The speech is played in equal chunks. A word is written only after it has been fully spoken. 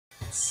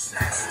Dude's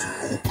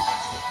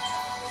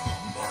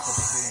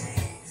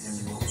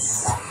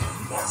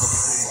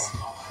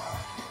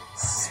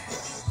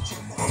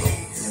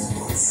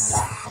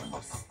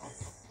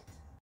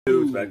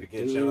back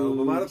again, channel.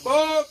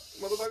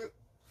 Motherfucker.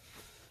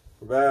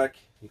 We're back.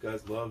 You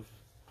guys love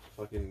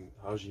fucking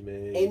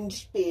Hajime.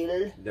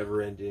 Endspiel.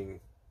 Never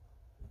ending.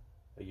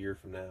 A year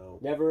from now.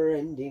 Never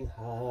ending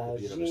Hajime.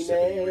 Be another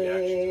 70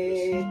 reaction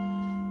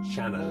to this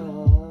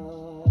channel.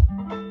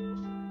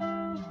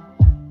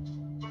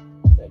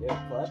 Is that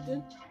Eric Clapton?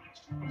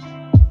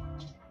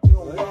 You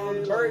know,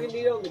 Ron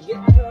Burgundy on the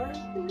guitar.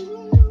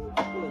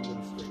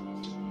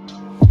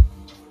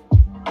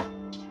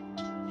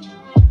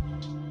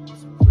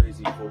 Some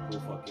crazy vocal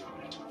fucking.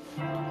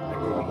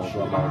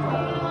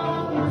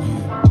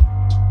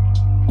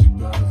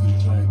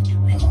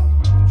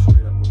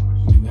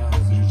 Меня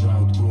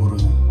разряжают горы,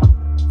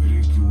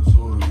 реки,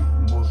 узоры.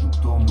 Боже,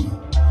 кто мы?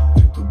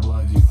 Это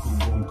блади,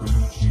 кругом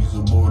колючие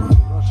заборы.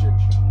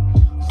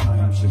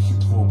 Знаемся,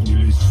 хип-хоп, не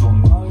лезь в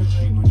сонную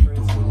лощину. Не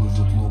то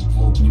выложат лоб в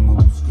лоб. Не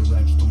могу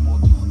сказать, что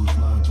модно, но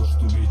знаю то,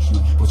 что вечно.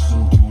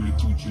 Посылки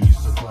улетучились,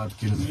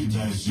 закладки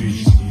разъедают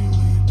вечно.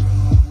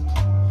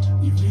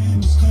 Не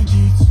время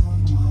сходить с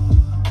ума.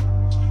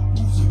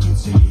 Музыка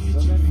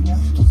целитель, и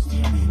мы тут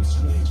стремимся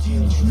найти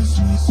нужный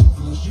смысл,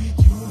 вложить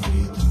его в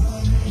ритм,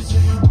 а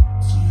нельзя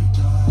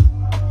суета.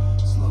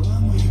 Слова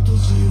мои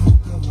тузы в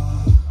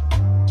рукавах,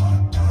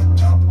 под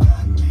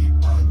капканами,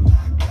 под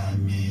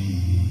ногами.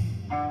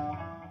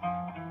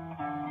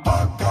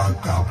 Под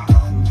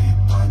капканами,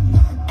 под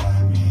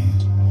ногами.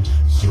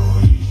 Все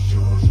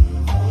еще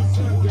живой,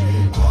 пули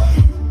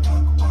бою,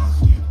 так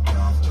пахнет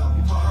правда.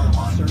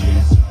 Мама не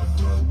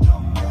зовет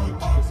домой,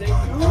 под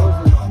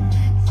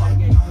капканами, под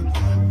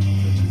ногами.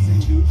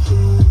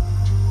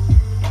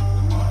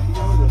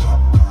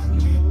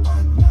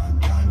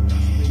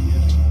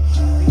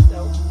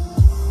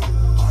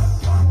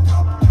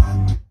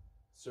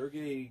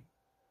 Sergey,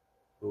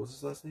 what was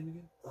his last name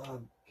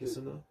again?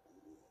 Kissinov?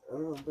 I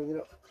don't know, bring it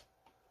up.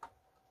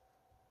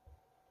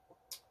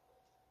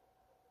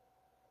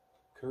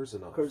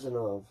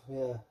 Kurzanov,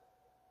 yeah.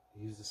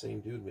 He's the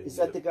same dude, maybe. Is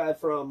that the guy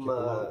from...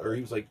 or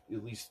he was like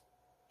at least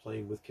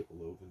playing with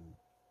Kipalov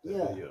in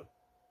that video.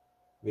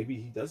 Maybe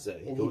he does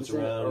that. He goes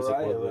around. He's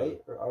like,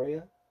 right? Or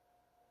Arya?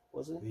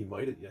 Wasn't he?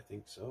 Might have. I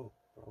think so.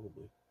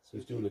 Probably. So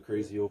he's doing the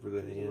crazy over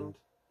the hand.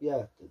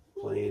 Yeah.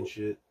 Playing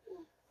shit.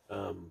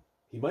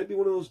 He might be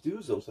one of those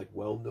dudes that was like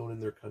well known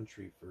in their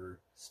country for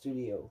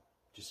studio.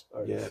 Just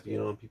artist, being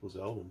on people's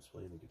albums,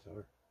 playing the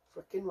guitar.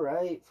 Freaking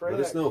right.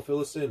 Let us know. Fill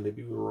us in.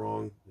 Maybe we were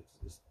wrong.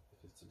 It's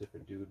a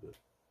different dude, but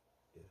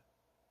yeah.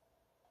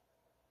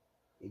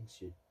 Big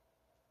shit.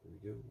 There we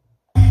go.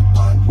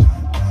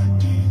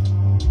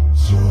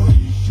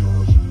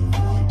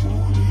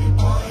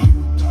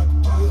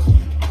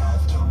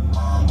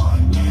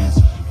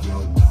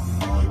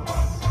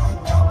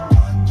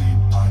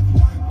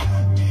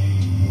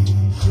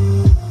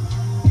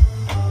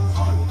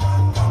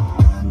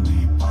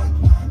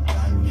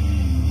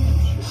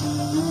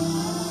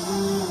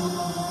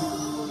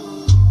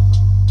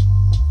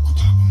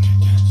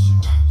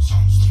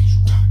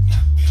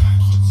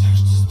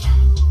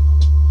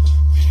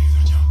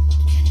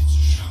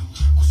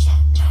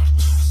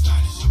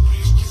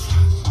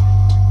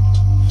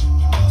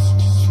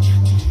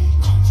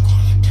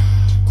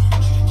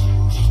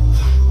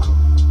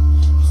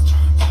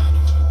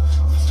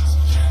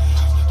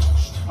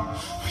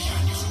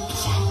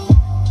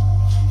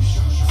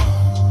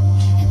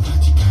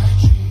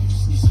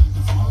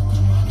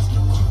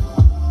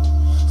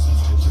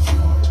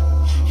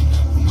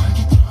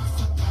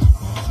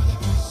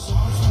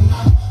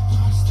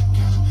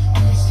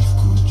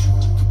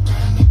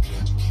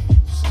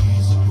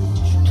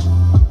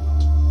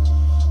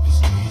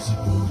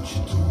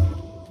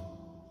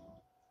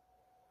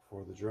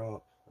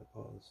 Drop. I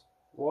pause.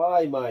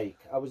 Why, Mike?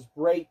 I was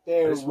right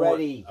there,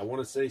 ready. I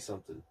want to say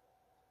something.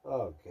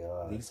 Oh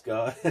God.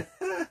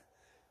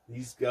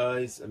 These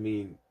guys. I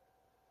mean,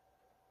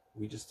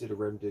 we just did a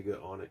Remdigga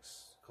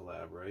Onyx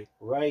collab, right?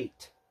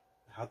 Right.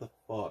 How the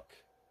fuck?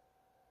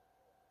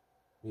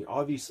 I mean,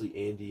 obviously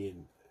Andy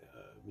and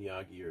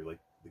Miyagi are like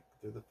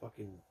they're the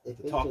fucking at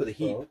the top of the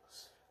heap.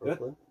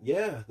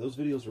 Yeah, those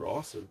videos are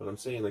awesome. But I'm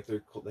saying like they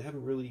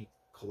haven't really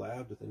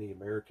collabed with any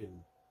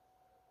American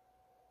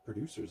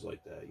producers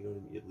like that, you know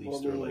what I mean? At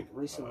least, or like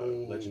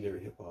recently, legendary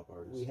hip hop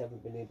artists. We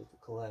haven't been able to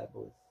collab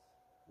with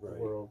the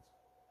world.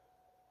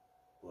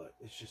 But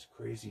it's just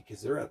crazy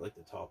because they're at like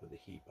the top of the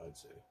heap, I'd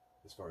say,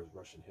 as far as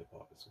Russian hip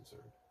hop is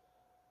concerned.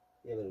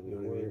 Yeah, but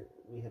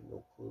we have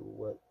no clue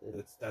what.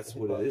 That's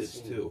what it is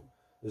too.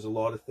 There's a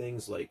lot of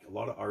things like a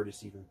lot of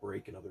artists even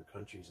break in other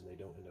countries and they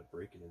don't end up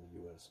breaking in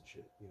the U.S. and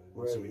shit. You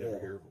know, so we never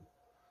hear of them.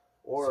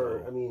 Or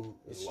so, I mean,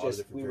 it's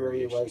just we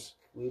really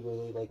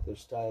like their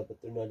style,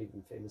 but they're not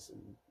even famous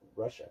in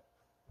Russia.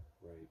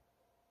 Right.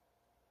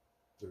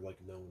 They're like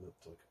known up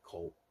to like a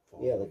cult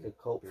following. Yeah, like a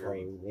cult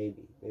following,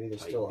 maybe. Maybe they're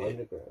still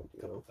underground.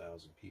 A couple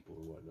thousand people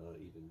or whatnot,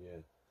 even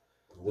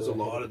There's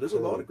a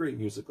lot of great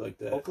music like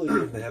that.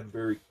 Hopefully they have a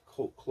very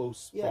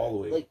close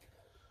following. Like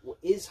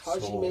is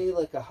Hajime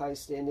like a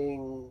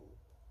high-standing?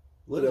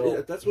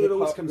 That's what it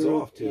always comes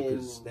off to,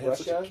 because they have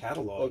such a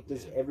catalog. Like,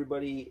 does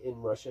everybody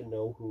in Russia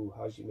know who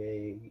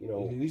Hajime? You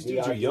know, these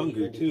dudes are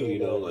younger too. You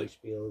know, like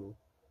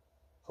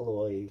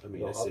Endspiel&HLOY. I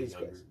mean, I say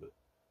younger, but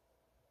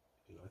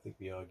you know, I think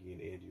Miyagi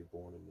and Andy are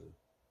born in the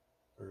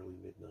early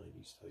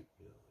mid-90s type.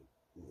 You know, like,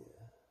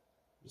 yeah.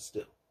 But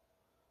still,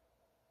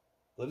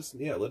 let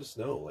us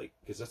know, like,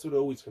 because that's what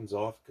always comes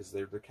off, because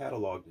their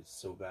catalog is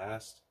so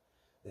vast.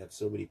 They have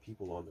so many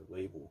people on their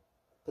label,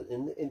 but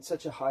in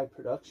such a high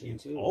production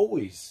too.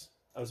 Always,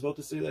 I was about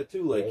to say that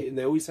too. Like, right. And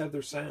they always have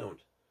their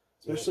sound,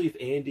 especially if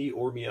Andy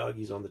or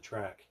Miyagi's on the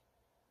track,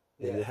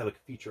 and they have a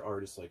feature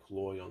artist like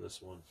Hloy on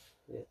this one.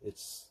 Yeah.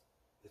 It's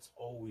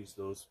always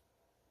those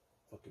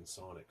fucking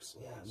sonics.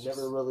 Like, I've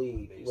never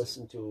really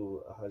listened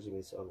to a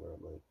Hajime song where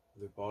I'm like,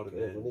 their bottom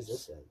ends. When does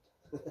this end?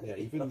 Yeah,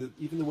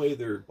 even the way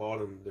their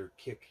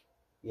kick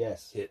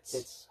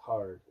hits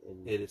hard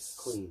and it's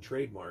clean,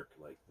 trademark.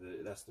 Like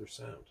that's their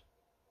sound,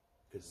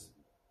 because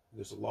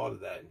there's a lot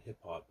of that in hip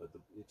hop, but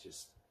it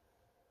just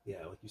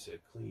like you said,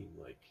 clean.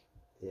 Like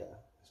there's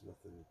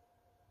nothing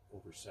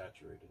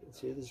oversaturated. Let's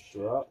hear this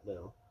drop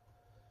now.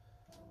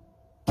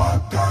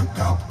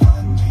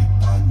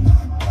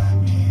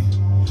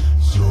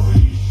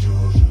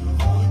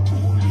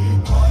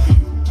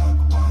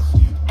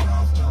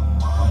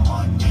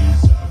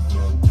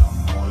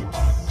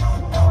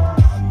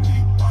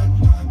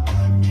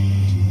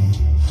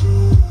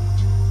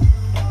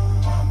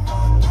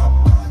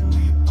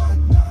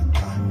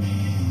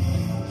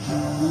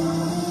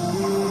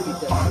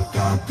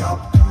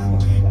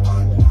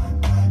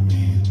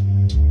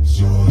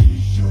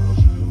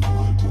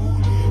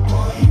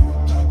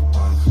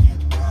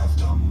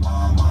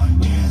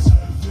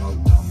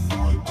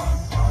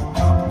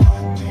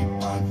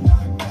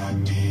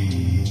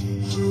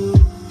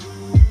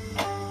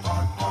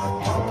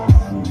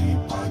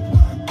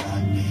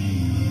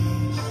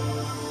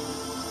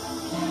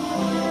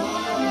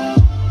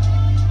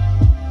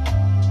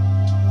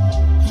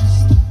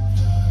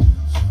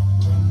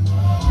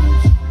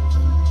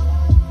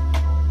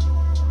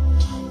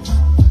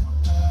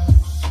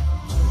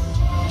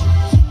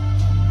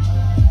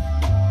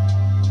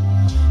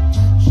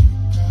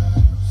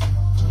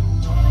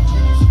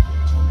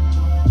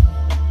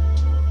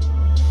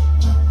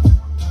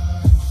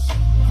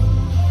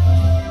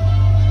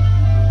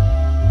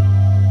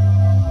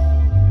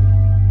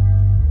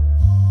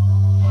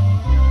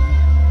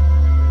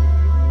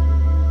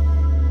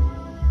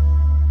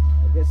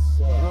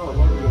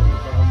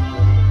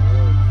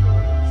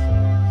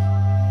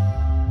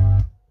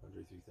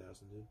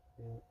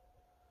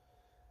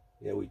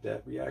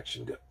 That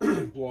reaction got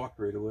blocked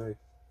right away.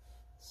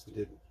 It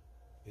did,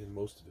 and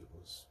most of it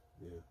was,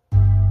 I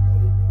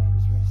didn't know he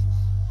was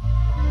racist.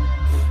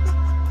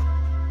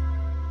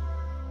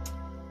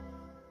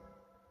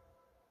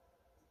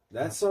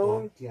 That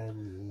song,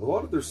 a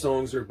lot of their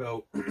songs are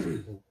about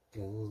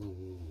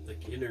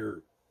like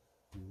inner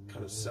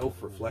kind of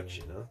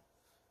self-reflection, huh?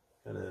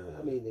 Kind of.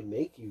 I mean, they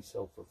make you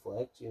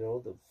self-reflect. You know,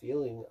 the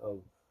feeling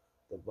of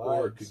the vibes.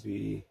 Or it could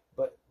be.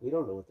 But we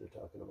don't know what they're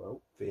talking about.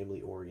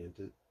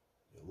 Family-oriented.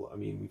 I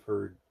mean, we've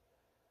heard,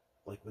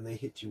 like, when they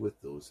hit you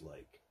with those,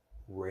 like,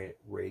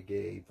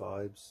 reggae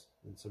vibes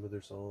in some of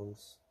their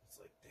songs, it's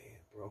like, damn,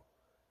 bro.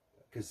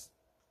 Because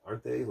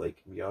aren't they,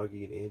 like,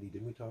 Miyagi and Andy,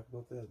 didn't we talk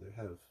about that? They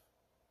have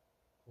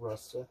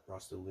Rasta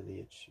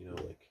lineage, you know,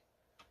 like,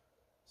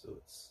 so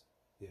it's,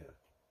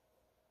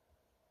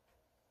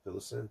 fill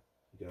us in.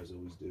 You guys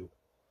always do.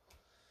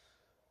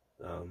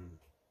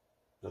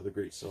 Another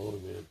great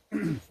song,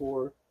 man.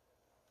 For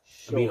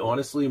sure. I mean,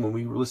 honestly, when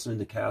we were listening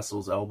to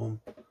Castle's album,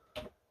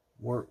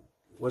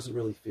 wasn't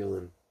really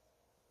feeling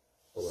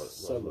a lot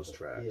of those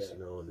tracks, you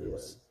know, and it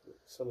was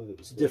some of it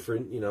was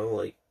different, you know,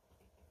 like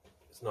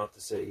it's not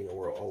to say, you know,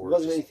 we're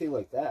wasn't just, anything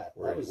like that.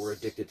 We're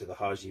addicted to the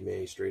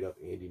Hajime straight up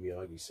Andy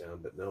Miyagi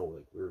sound, but no,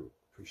 like we're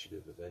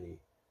appreciative of any.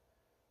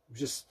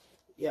 Just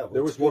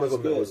there was one of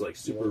them that was like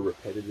super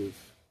repetitive,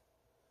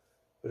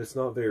 but it's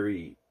not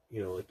very,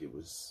 you know, like it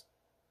was.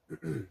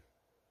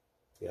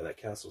 That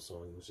Castle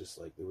song was just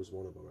like there was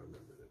one of them I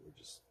remember that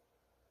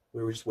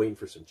we were just waiting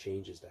for some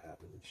changes to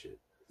happen and shit.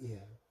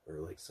 Yeah. Or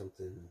like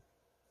something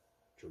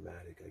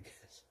dramatic, I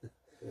guess.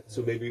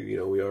 So maybe, you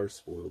know, we are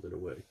spoiled in a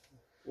way.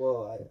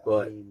 Well,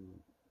 I mean,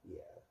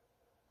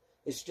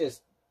 it's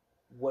just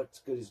what's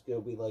good is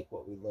good. We like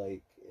what we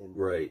like, and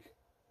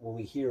when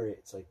we hear it,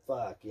 it's like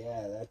fuck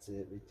yeah, that's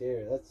it right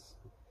there. That's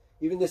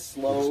even this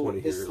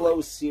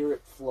slow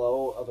syrup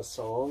flow of a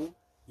song.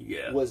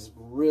 Was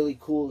really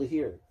cool to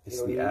hear.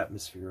 It's the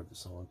atmosphere of the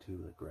song too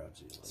that grabs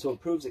you. Like, so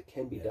it proves it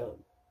can be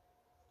done.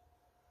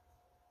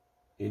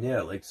 And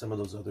like some of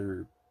those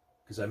other,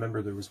 because I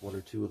remember there was one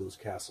or two of those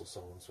Castle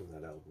songs from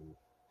that album.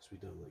 So we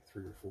done like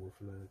 3 or 4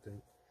 from that, I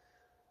think.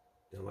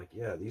 And I'm like,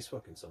 these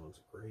fucking songs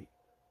are great.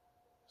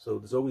 So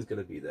there's always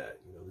going to be that,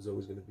 you know. There's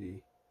always going to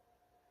be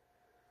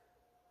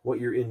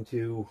what you're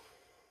into.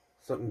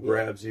 Something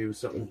grabs you,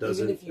 something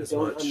doesn't. Even if you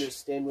don't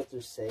understand what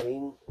they're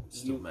saying, it's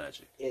still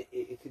magic.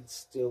 It could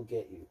still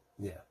get you.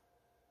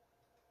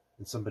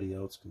 and somebody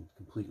else can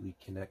completely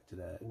connect to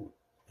that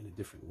in a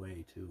different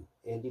way too.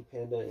 Andy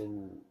Panda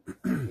and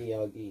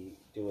Miyagi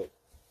do it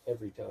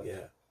every time.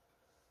 Yeah.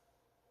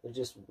 They're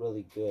just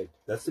really good.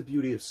 That's the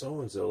beauty of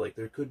songs, though. Like,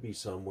 there could be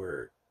some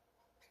where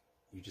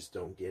you just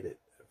don't get it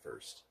at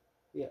first.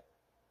 Yeah.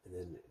 And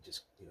then it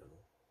just, it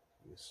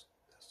just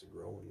has to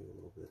grow on you a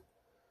little bit.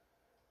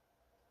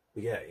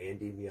 But yeah,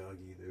 Andy and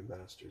Miyagi, they're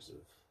masters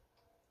of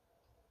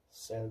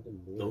sound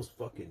and mood. Those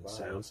fucking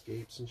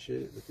soundscapes and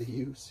shit that they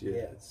use. Yeah.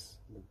 It's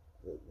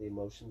the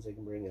emotions they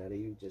can bring out of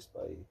you just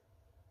by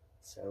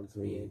sounds. I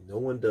mean, no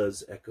one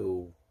does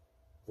echo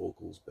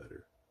vocals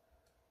better.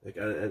 Like,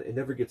 it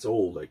never gets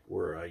old. Like,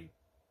 where I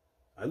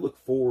look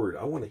forward.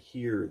 I want to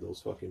hear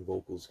those fucking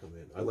vocals come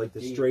in. I like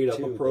the straight up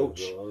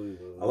approach.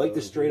 I like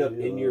the straight up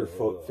in your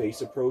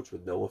face approach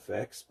with no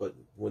effects. But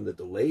when the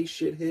delay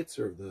shit hits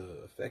or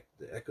the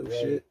echo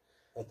shit,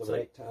 at the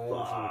right times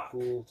and the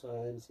cool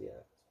times, yeah,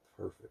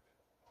 perfect.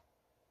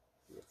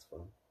 It's fun.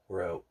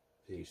 We're out.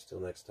 Peace. Till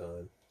next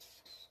time.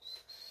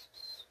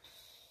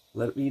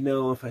 Let me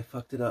know if I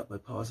fucked it up by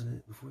pausing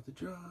it before the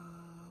drop.